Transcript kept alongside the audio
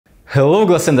Hello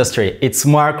glass industry, it's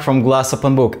Mark from Glass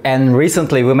Open Book, and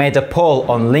recently we made a poll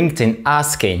on LinkedIn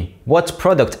asking what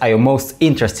product are you most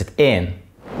interested in?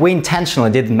 We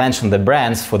intentionally didn't mention the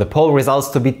brands for the poll results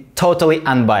to be totally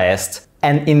unbiased.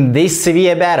 And in this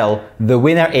severe battle, the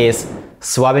winner is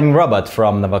Swabbing Robot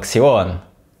from Novaxion.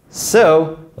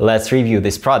 So, let's review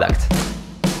this product.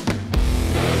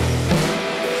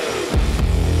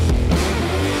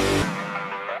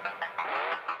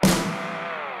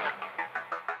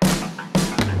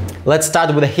 Let's start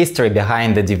with the history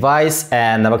behind the device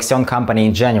and Novaxion company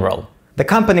in general. The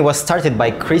company was started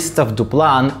by Christophe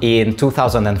DUPLAN in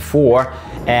 2004,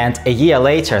 and a year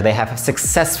later they have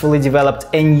successfully developed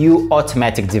a new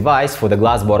automatic device for the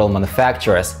glass bottle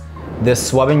manufacturers, the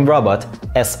Swabbing Robot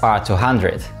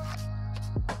SR200.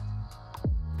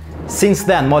 Since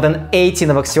then, more than 80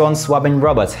 Novaxion Swabbing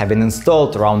robots have been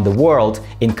installed around the world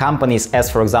in companies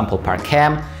as, for example,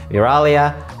 Parkcam,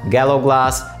 Verallia, Gallo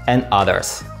Glass and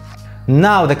others.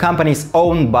 Now the company is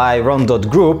owned by Rondot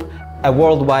Group, a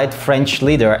worldwide French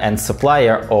leader and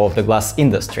supplier of the glass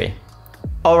industry.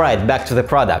 Alright, back to the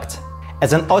product.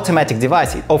 As an automatic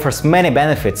device, it offers many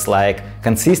benefits like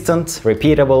consistent,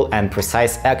 repeatable and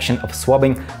precise action of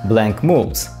swabbing blank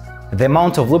molds. The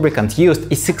amount of lubricant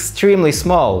used is extremely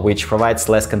small, which provides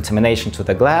less contamination to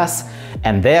the glass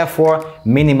and therefore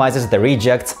minimizes the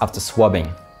rejects after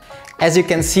swabbing. As you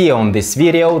can see on this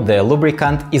video, the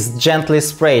lubricant is gently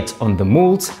sprayed on the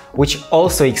molds, which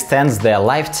also extends their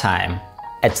lifetime.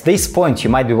 At this point you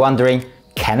might be wondering,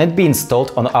 can it be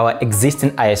installed on our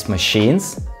existing IS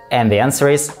machines? And the answer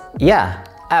is yeah,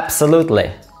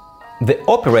 absolutely. The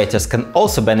operators can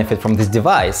also benefit from this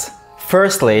device.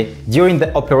 Firstly, during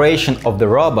the operation of the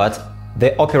robot,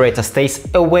 the operator stays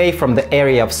away from the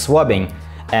area of swabbing,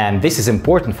 and this is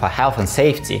important for health and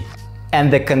safety.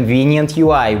 And the convenient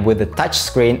UI with the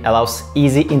touchscreen allows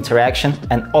easy interaction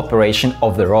and operation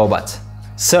of the robot.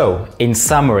 So, in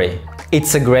summary,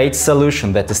 it's a great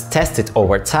solution that is tested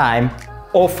over time,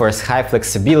 offers high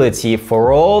flexibility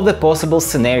for all the possible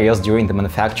scenarios during the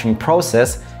manufacturing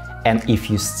process, and if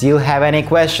you still have any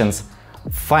questions,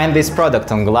 find this product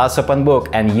on Glass Open Book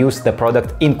and use the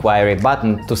product inquiry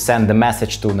button to send the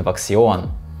message to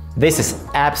Novaxion. This is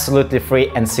absolutely free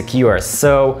and secure,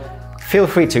 so feel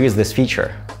free to use this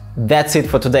feature. That's it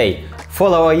for today.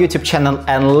 Follow our YouTube channel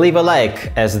and leave a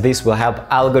like, as this will help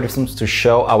algorithms to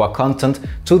show our content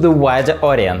to the wider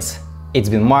audience. It's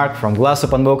been Mark from Glass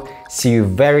Open Book. See you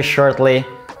very shortly.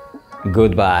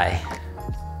 Goodbye.